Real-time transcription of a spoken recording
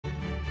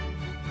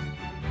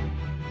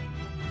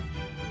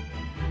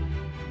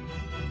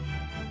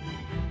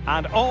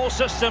And all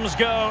systems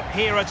go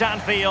here at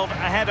Anfield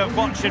ahead of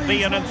what should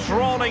be an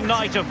enthralling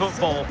night of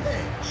football.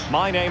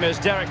 My name is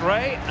Derek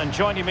Ray, and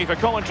joining me for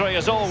commentary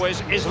as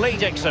always is Lee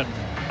Dixon.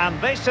 And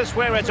this is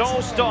where it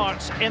all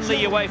starts in the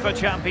UEFA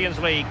Champions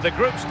League, the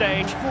group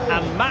stage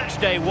and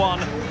match day 1.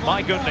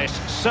 My goodness,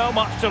 so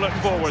much to look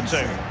forward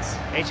to.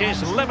 It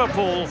is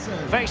Liverpool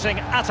facing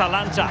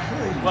Atalanta.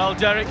 Well,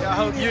 Derek, I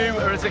hope you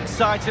are as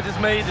excited as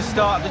me. The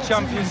start of the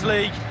Champions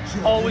League,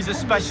 always a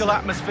special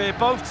atmosphere.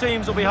 Both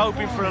teams will be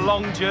hoping for a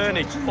long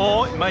journey,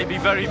 or it may be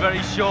very,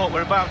 very short.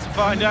 We're about to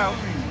find out.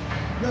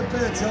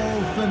 Roberto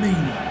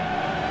Firmino.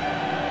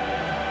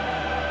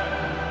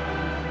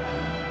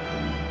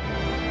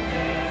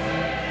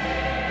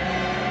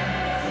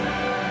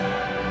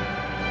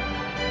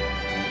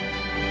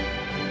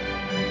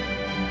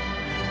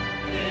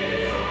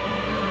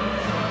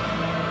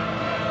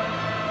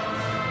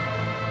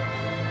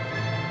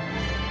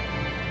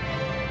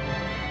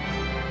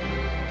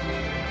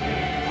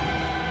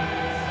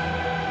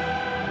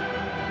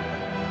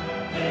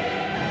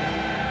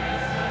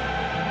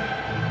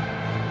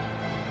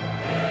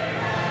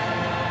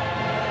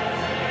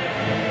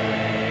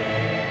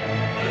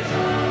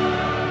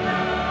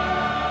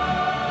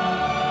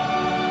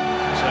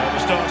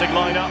 Starting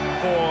line-up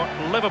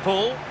for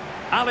Liverpool.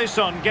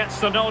 Alisson gets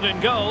the nod in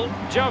goal.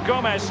 Joe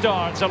Gomez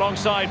starts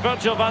alongside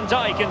Virgil van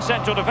Dijk in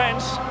central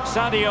defence.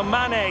 Sadio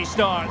Mane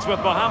starts with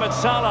Mohamed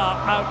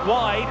Salah out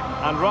wide.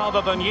 And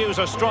rather than use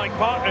a strike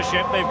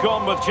partnership, they've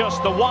gone with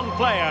just the one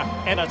player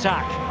in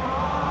attack.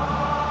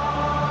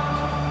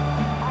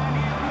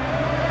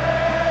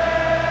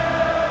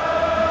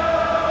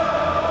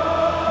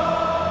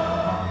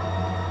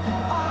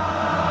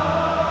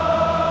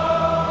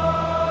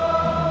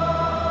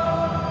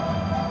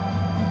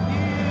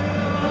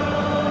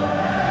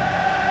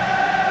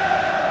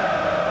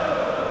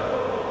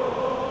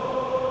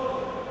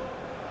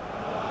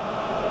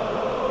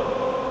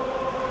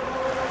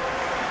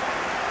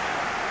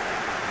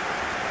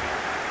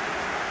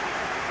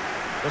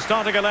 The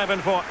starting 11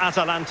 for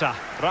Atalanta.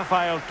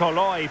 Rafael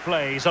Toloi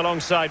plays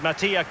alongside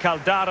Mattia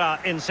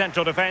Caldara in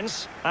central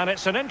defence. And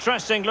it's an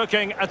interesting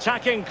looking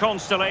attacking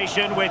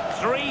constellation with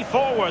 3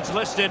 forwards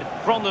listed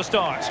from the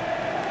start.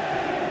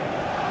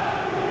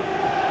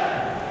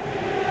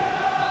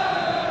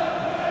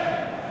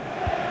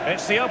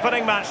 It's the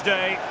opening match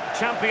day.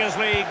 Champions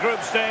League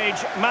group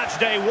stage, match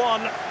day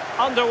 1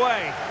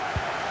 underway.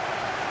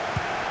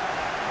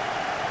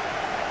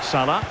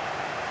 Salah.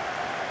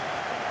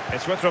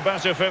 It's with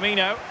Roberto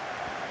Firmino.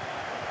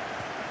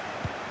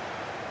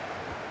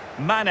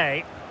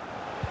 Mane.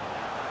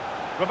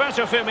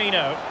 Roberto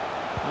Firmino.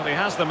 Well, he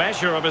has the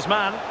measure of his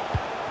man.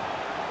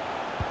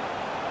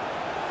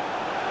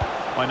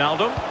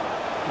 Wijnaldum.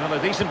 Well, a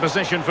decent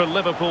position for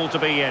Liverpool to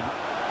be in.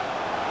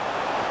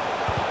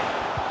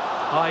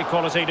 High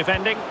quality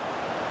defending.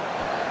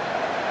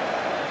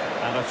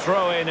 And a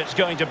throw-in it's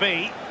going to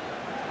be.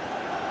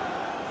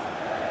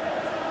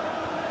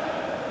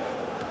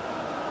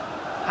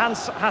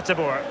 Hans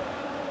Hateboer.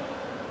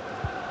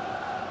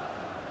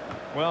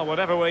 Well,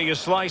 whatever way you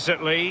slice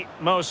it, Lee,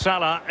 Mo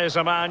Salah is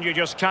a man you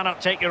just cannot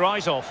take your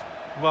eyes off.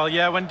 Well,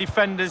 yeah, when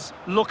defenders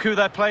look who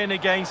they're playing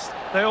against,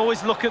 they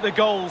always look at the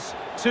goals.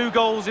 2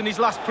 goals in his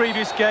last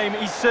previous game.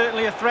 He's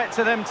certainly a threat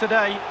to them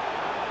today.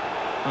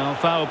 Well,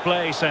 foul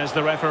play, says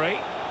the referee.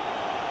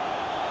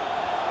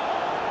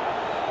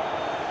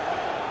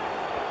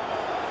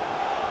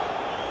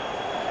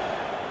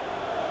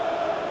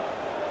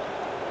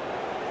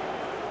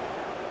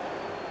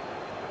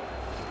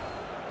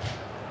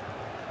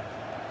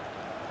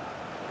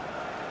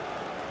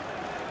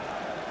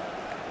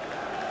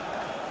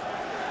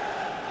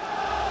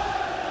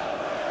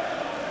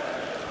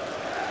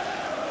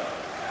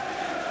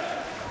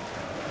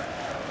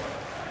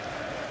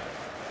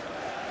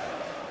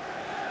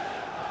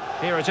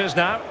 Here it is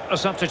now, a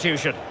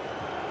substitution.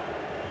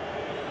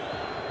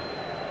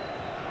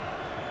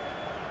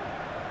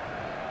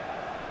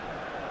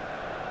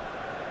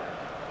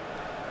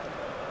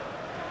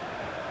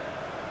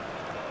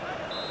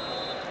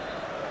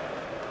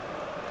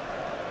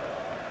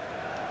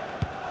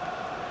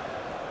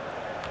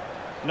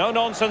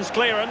 No-nonsense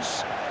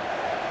clearance.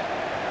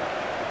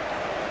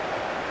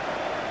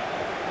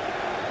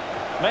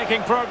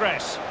 Making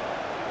progress.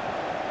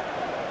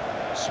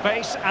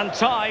 Space and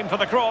time for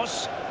the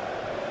cross.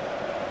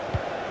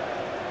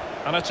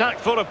 An attack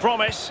full of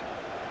promise.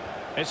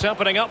 It's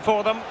opening up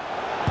for them.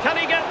 Can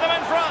he get them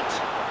in front?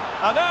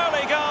 An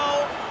early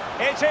goal.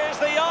 It is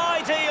the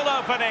ideal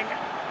opening.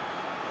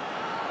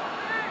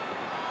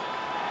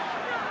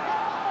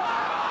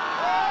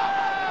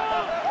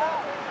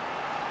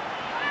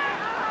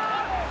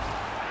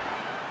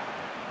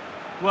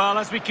 Well,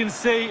 as we can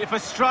see, if a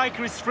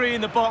striker is free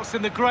in the box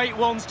and the great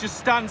ones just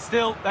stand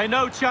still, they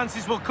know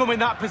chances will come in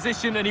that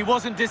position, and he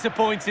wasn't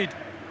disappointed.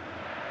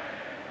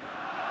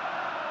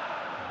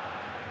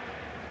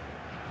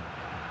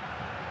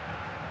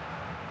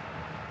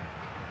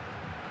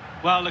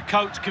 Well, the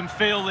coach can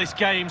feel this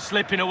game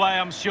slipping away,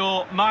 I'm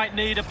sure. Might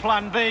need a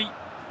plan B.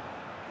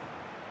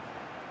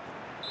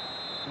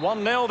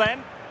 1-0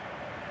 then.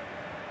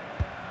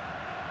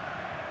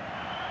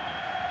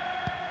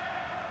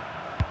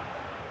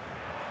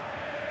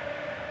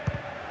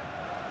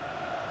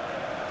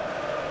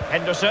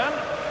 Henderson.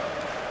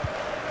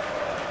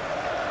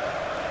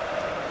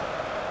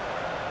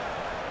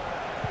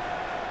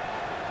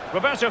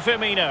 Roberto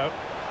Firmino.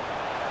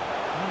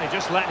 And he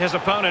just let his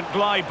opponent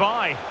glide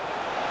by.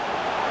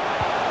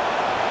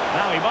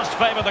 Now he must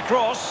favour the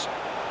cross.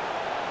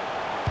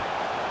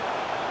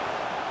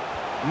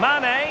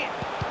 Mane.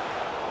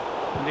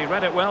 And he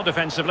read it well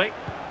defensively.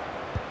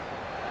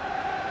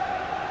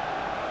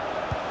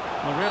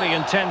 Well, really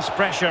intense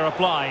pressure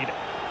applied.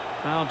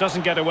 Well,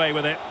 doesn't get away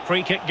with it.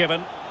 Free kick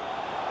given.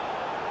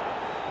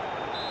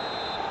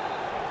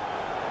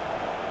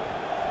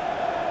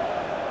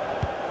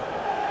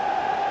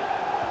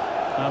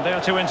 And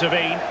there to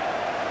intervene.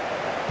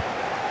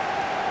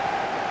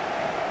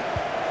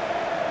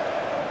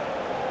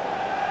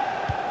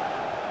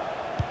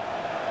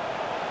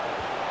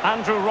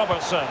 Andrew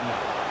Robertson.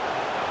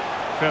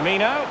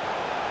 Firmino.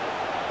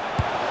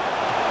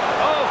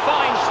 Oh,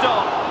 fine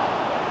stop.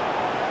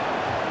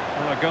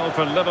 Well, a goal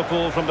for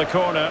Liverpool from the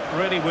corner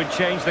really would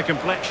change the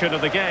complexion of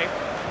the game.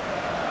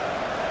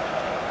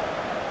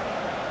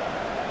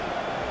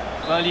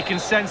 Well, you can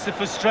sense the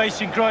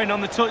frustration growing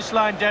on the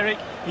touchline, Derek.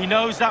 He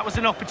knows that was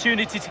an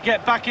opportunity to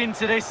get back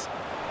into this.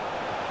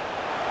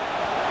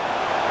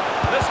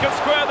 This could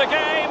square the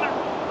game.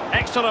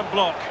 Excellent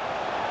block.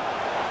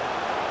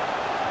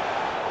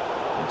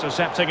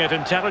 Intercepting it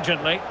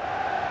intelligently.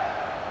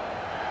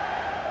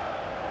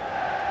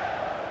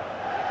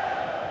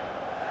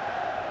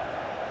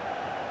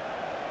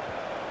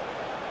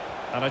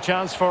 And a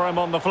chance for him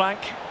on the flank.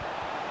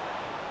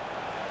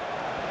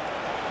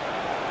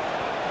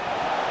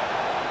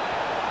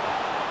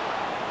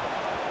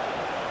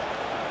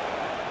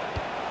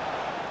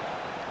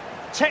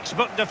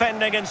 Textbook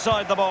defending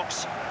inside the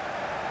box.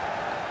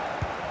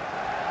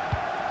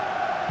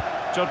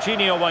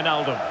 Jorginho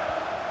Wijnaldum.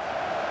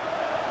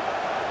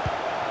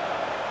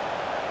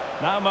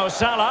 Now Mo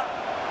Salah.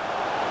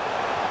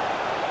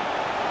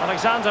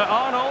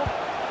 Alexander-Arnold.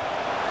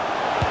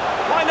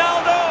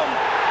 Wijnaldum!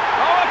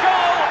 Oh, a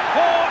goal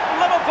for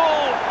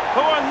Liverpool,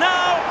 who are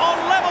now on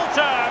level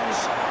terms.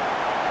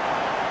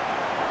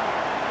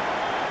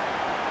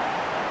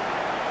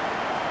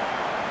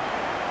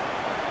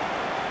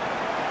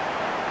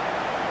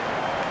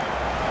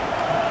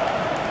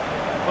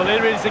 Well,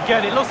 here it is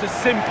again. It looks a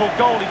simple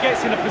goal. He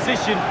gets in a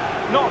position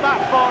not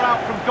that far out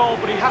from goal,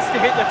 but he has to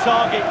hit the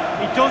target.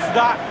 He does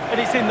that, and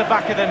it's in the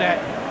back of the net.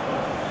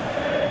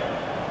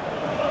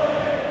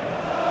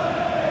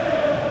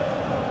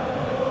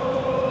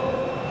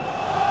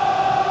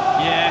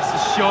 Yes,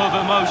 a show of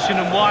emotion,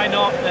 and why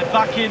not? They're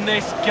back in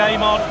this,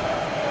 game on.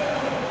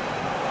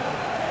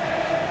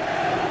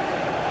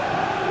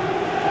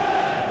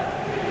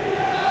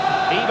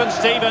 Even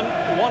Steven,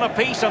 one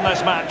apiece on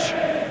this match.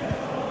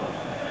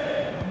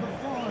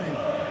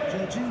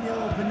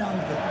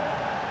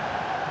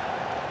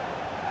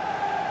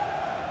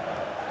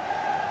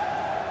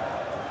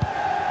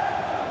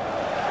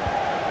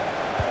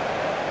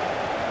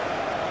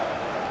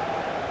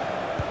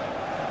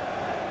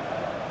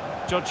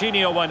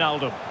 Jorginho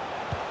Wijnaldum.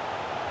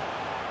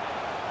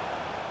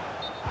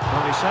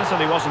 Well, he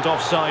certainly wasn't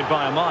offside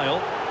by a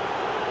mile.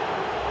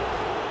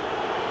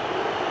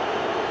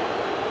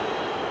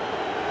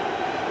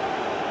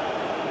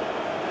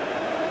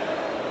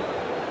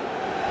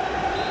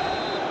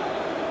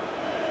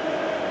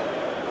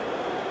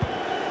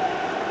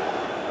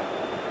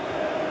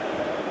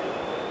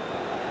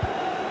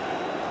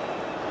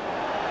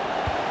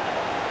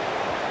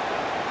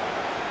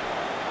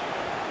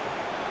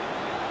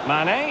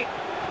 Mane.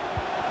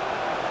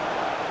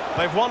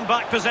 They've won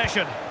back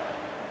possession.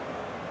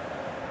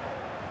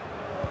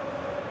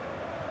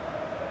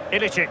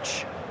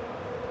 Ilicic.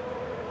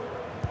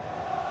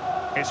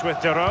 It's with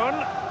De Roon.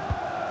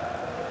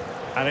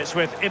 And it's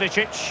with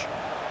Ilicic.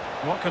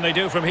 What can they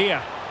do from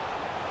here?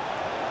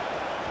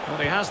 Well,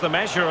 he has the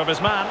measure of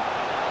his man.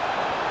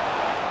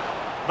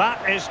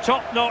 That is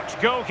top-notch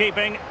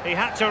goalkeeping. He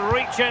had to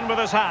reach in with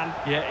his hand.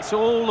 Yeah, it's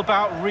all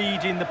about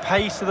reading the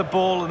pace of the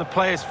ball and the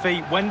player's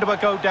feet. When do I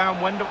go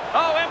down? When do...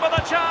 Oh, in with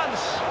a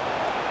chance!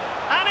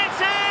 And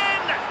it's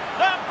in!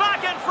 They're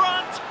back in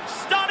front!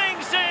 Stunning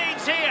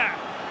scenes here!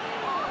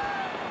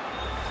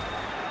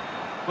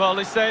 Well,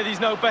 they say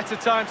there's no better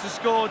time to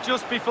score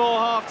just before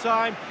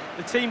half-time.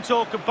 The team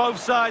talk of both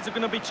sides are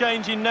going to be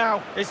changing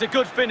now. It's a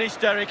good finish,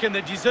 Derek, and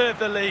they deserve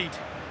the lead.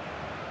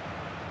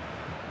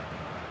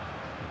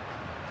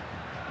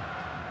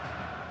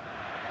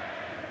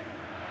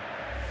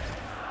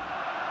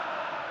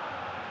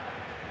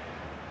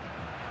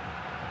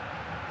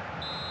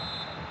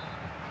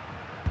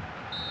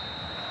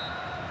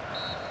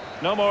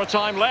 No more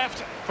time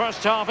left.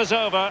 First half is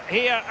over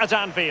here at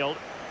Anfield.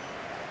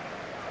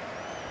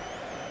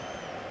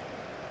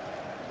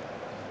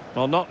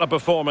 Well, not a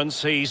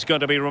performance he's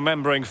going to be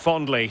remembering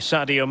fondly,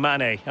 Sadio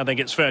Mane, I think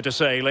it's fair to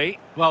say, Lee.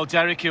 Well,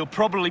 Derek, he'll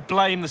probably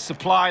blame the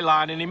supply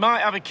line, and he might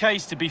have a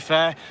case, to be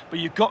fair, but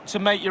you've got to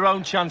make your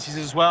own chances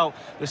as well.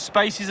 The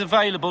space is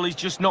available, he's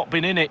just not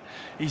been in it.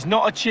 He's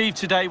not achieved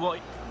today what...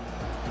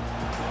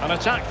 An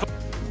attack...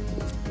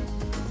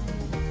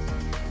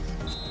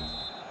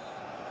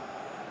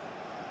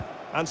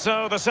 And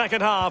so the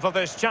second half of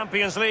this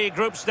Champions League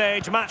group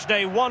stage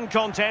matchday 1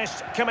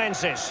 contest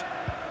commences.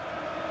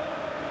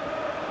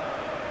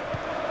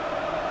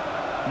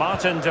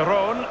 Martin de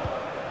Roon.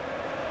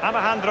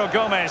 Alejandro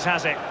Gomez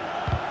has it.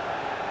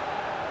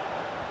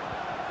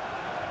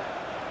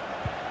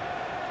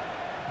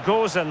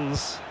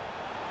 Gozens.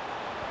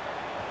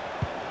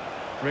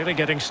 Really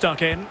getting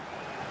stuck in.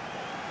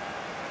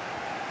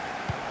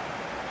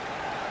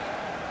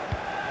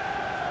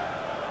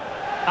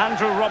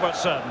 Andrew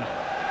Robertson.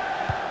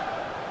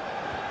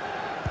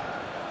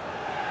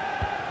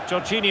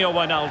 Jorginho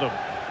Wijnaldum.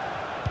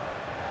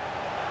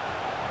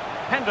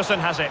 Henderson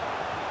has it.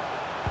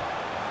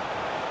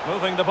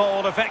 Moving the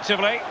ball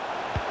effectively.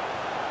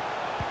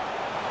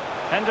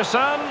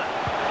 Henderson.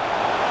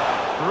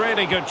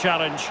 Really good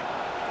challenge.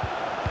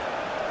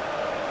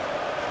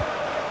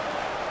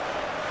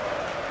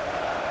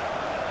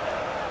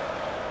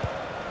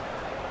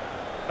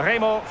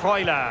 Remo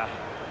Freuler.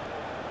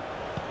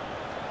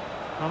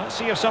 Well, let's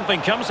see if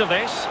something comes of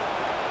this.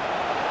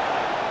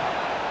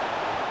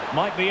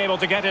 Might be able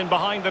to get in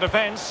behind the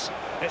defence.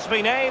 It's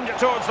been aimed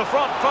towards the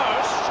front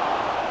post.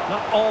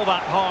 Not all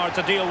that hard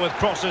to deal with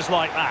crosses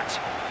like that.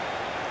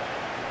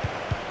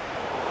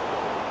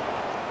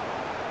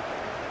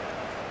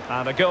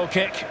 And a goal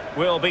kick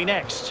will be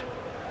next.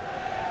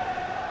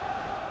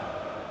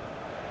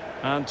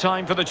 And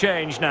time for the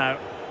change now.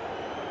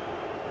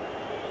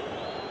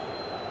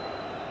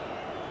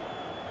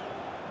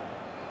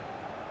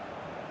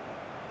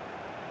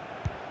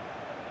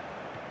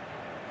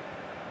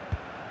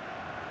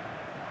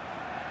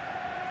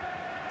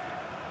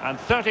 And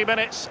 30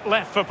 minutes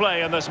left for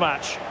play in this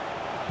match.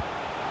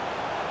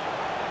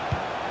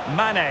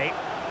 Mane.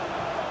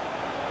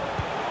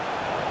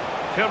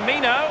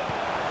 Firmino.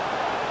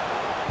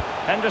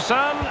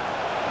 Henderson.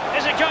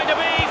 Is it going to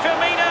be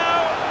Firmino?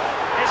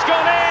 It's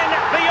gone in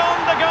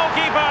beyond the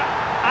goalkeeper.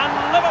 And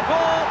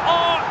Liverpool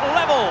are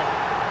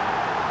level.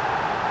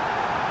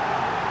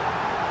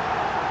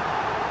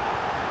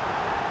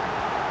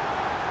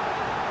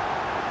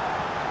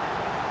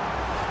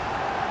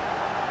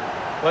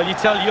 Well, you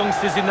tell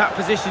youngsters in that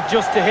position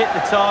just to hit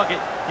the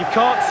target. You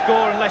can't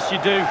score unless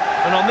you do.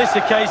 And on this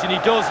occasion he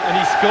does, and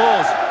he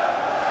scores.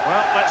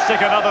 Well, let's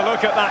take another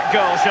look at that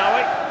goal, shall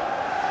we?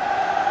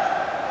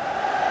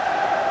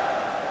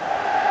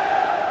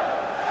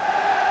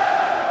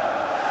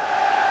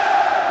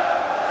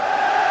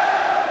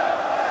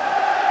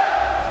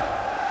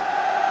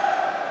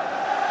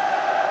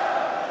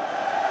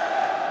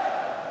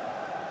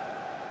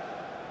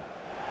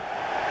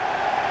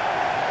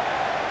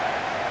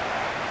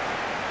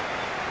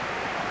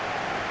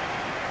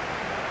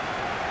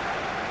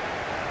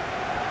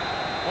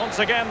 Once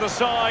again, the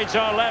sides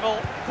are level.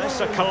 It's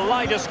a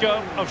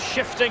kaleidoscope of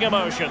shifting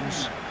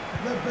emotions.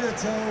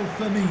 Roberto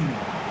Firmino.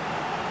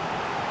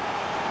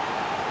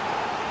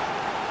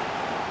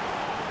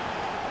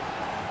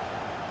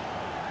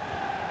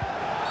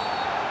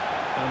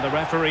 And the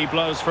referee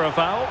blows for a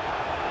foul.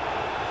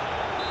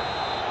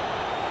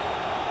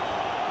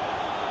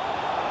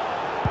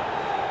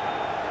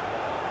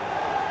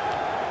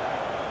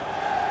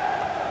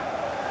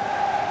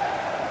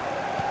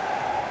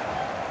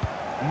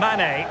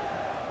 Mane.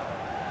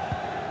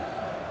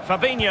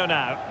 Fabinho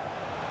now.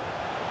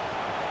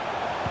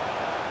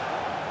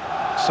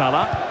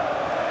 Salah.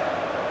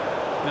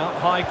 Well,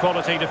 high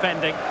quality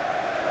defending.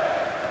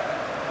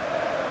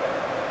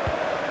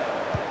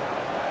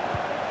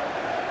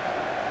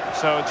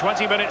 So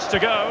 20 minutes to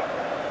go.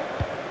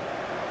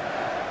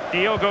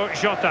 Diogo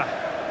Jota.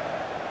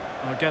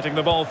 Well, getting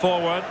the ball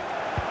forward.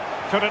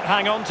 Couldn't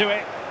hang on to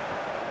it.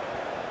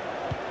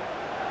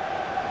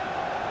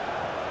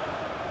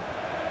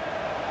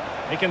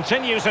 He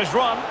continues his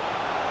run.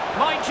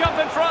 Might jump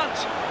in front.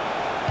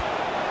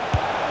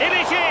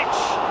 Ilicic!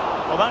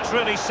 Well, that's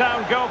really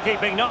sound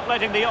goalkeeping, not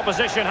letting the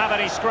opposition have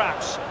any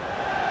scraps.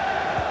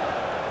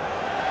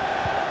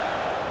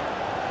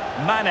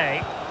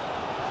 Mane.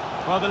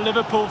 Well, the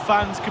Liverpool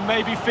fans can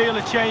maybe feel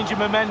a change in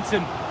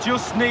momentum.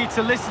 Just need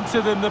to listen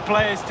to them, the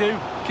players do.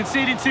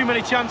 Conceding too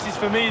many chances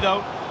for me,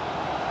 though.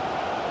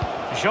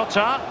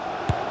 Jota.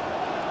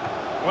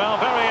 Well,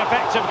 very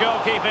effective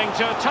goalkeeping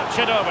to touch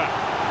it over.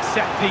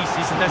 Set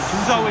pieces, they're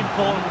so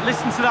important.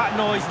 Listen to that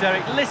noise,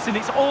 Derek. Listen,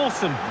 it's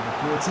awesome.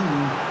 Number 14,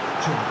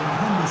 Jordan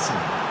Henderson.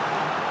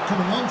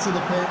 Coming onto the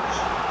pitch,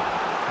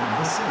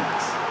 number 6,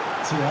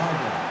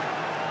 Thiago.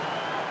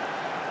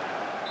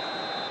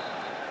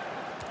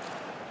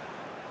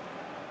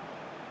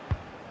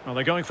 Well,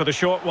 they're going for the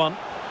short one.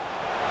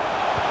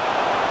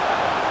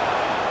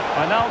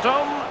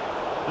 Wijnaldum.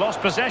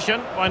 Lost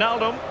possession.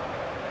 Wijnaldum.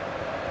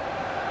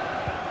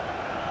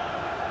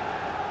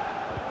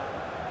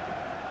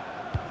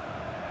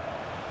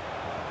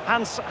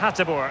 Hans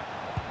Hateboer.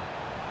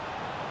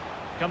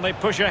 Can they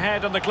push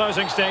ahead in the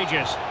closing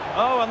stages?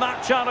 Oh, and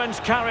that challenge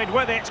carried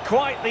with it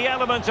quite the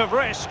element of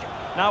risk.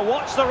 Now,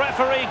 what's the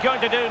referee going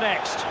to do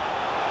next?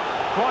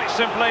 Quite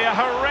simply, a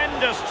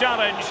horrendous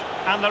challenge,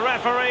 and the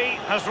referee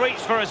has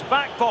reached for his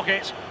back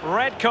pocket.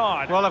 Red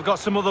card. Well, I've got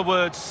some other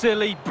words.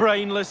 Silly,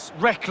 brainless,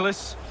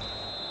 reckless.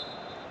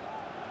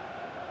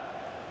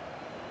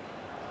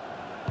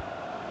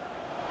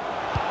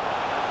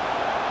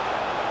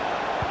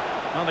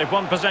 Well, they've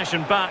won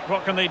possession back.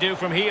 What can they do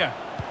from here?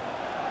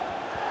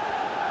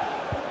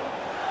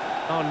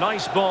 Oh,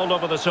 nice ball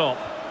over the top.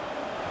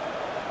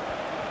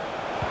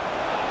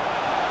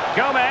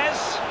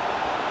 Gomez.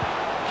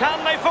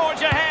 Can they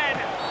forge ahead?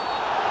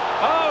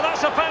 Oh,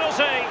 that's a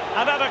penalty.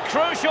 And at a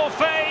crucial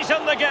phase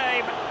in the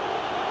game.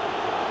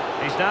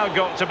 He's now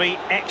got to be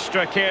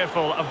extra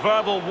careful. A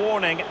verbal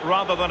warning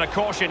rather than a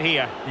caution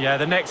here. Yeah,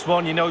 the next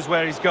one, he knows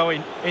where he's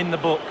going in the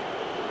book.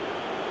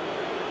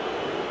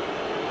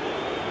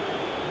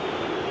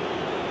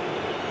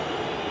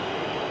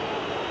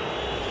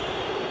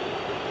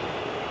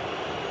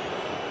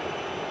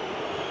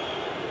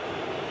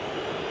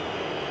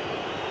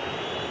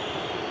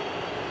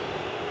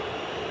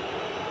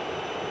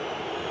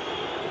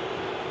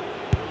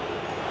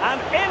 And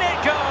in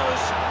it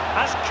goes,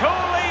 as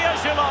coolly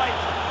as you like.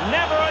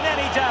 Never in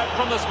any doubt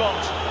from the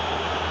spot.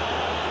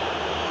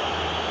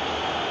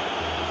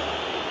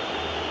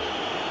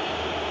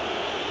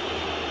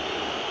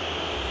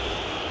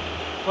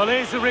 Well,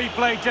 here's the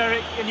replay,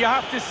 Derek, and you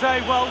have to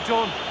say well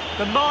done.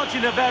 The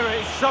margin of error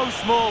is so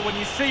small when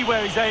you see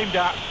where he's aimed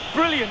at.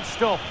 Brilliant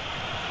stuff.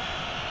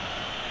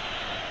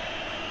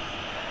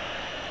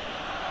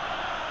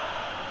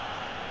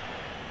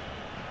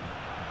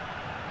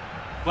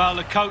 Well,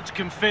 the coach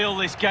can feel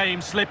this game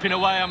slipping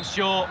away, I'm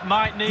sure.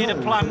 Might need a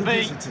plan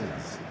B.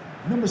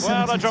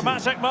 Well, a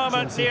dramatic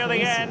moment near the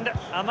end,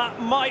 and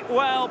that might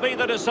well be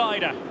the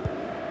decider.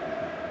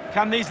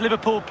 Can these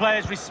Liverpool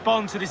players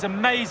respond to this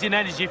amazing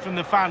energy from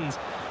the fans?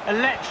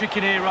 Electric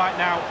in here right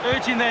now,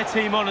 urging their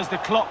team on as the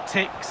clock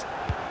ticks.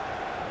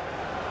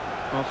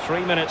 Well,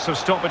 3 minutes of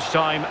stoppage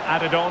time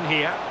added on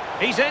here.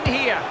 He's in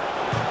here.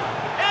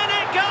 In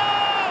it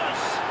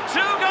goes! 2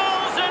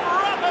 goals in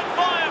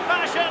rapid-fire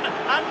fashion,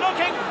 and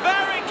looking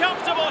very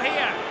comfortable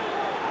here.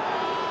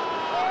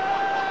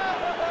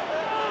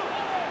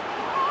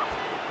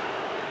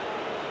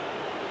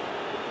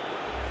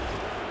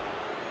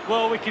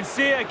 Well, we can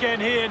see it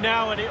again here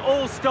now, and it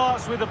all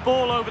starts with the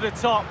ball over the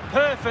top,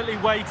 perfectly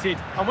weighted.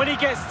 And when he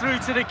gets through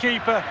to the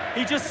keeper,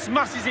 he just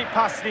smashes it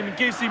past him and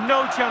gives him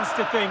no chance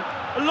to think.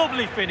 A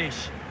lovely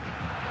finish.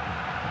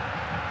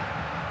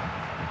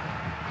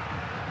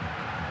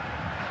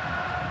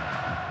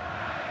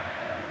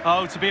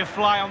 Oh, to be a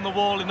fly on the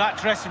wall in that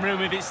dressing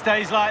room if it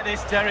stays like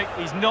this, Derek.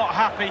 He's not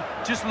happy.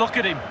 Just look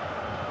at him.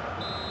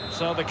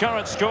 So the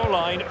current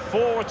scoreline,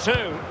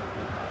 4-2.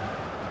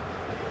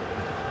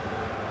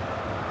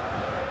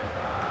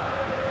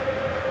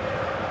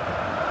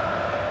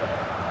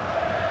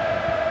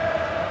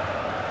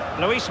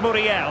 Luis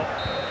Muriel.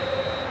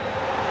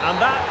 And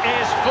that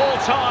is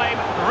full-time,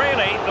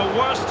 really the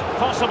worst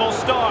possible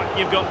start,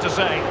 you've got to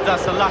say.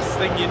 That's the last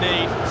thing you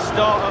need.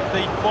 Start of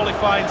the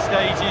qualifying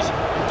stages.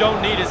 You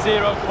don't need a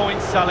 0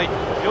 point sally.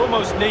 You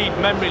almost need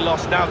memory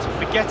loss now to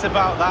forget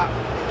about that.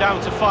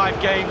 Down to 5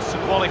 games to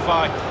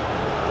qualify.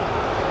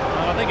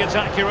 Well, I think it's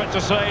accurate to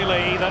say,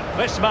 Lee, that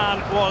this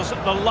man was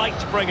the light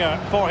bringer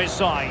for his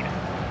side.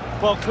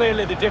 Well,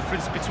 clearly the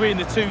difference between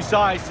the two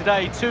sides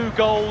today. 2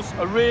 goals,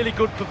 a really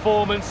good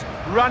performance,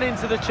 ran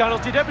into the channel,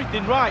 did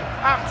everything right.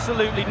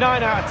 Absolutely,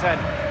 9 out of 10.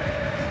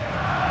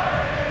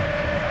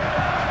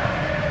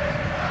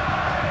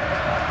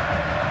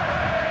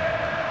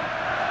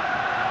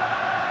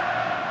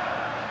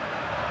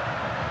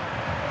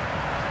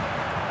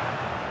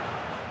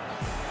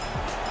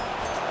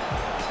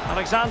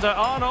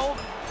 Alexander-Arnold.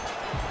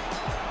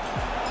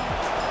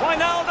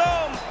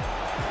 Wijnaldum.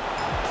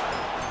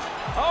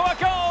 Oh, a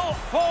goal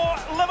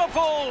for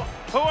Liverpool,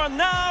 who are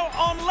now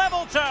on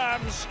level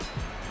terms.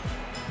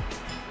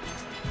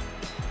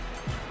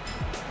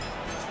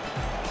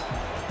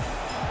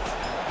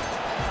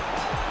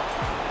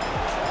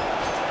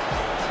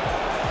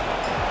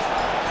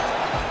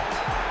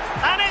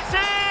 And it's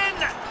in!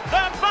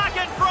 They're back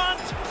in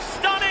front.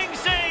 Stunning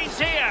scenes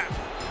here.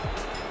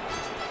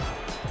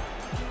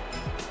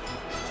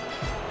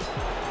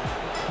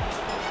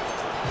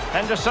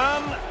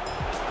 Henderson.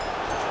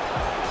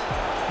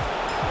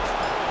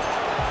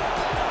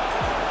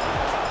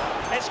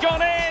 It's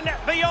gone in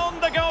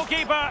beyond the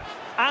goalkeeper,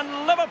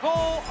 and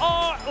Liverpool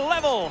are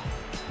level.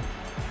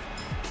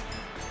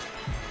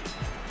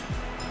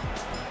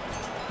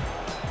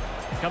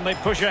 Can they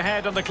push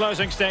ahead in the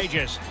closing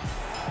stages?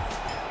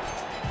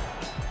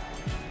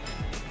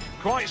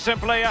 Quite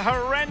simply a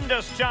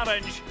horrendous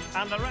challenge,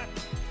 and the ref...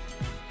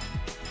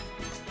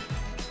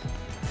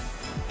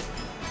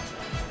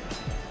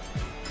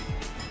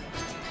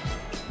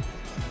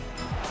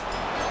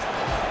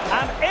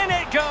 And in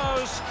it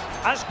goes,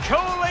 as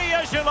coolly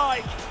as you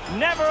like,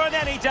 never in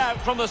any doubt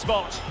from the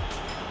spot.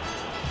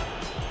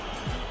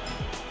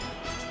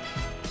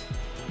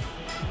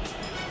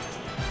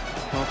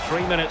 Well,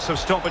 3 minutes of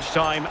stoppage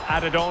time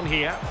added on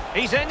here.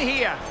 He's in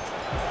here.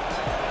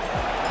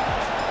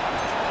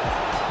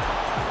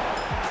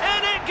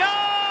 In it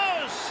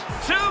goes!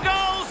 2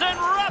 goals in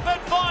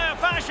rapid-fire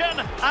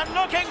fashion, and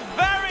looking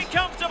very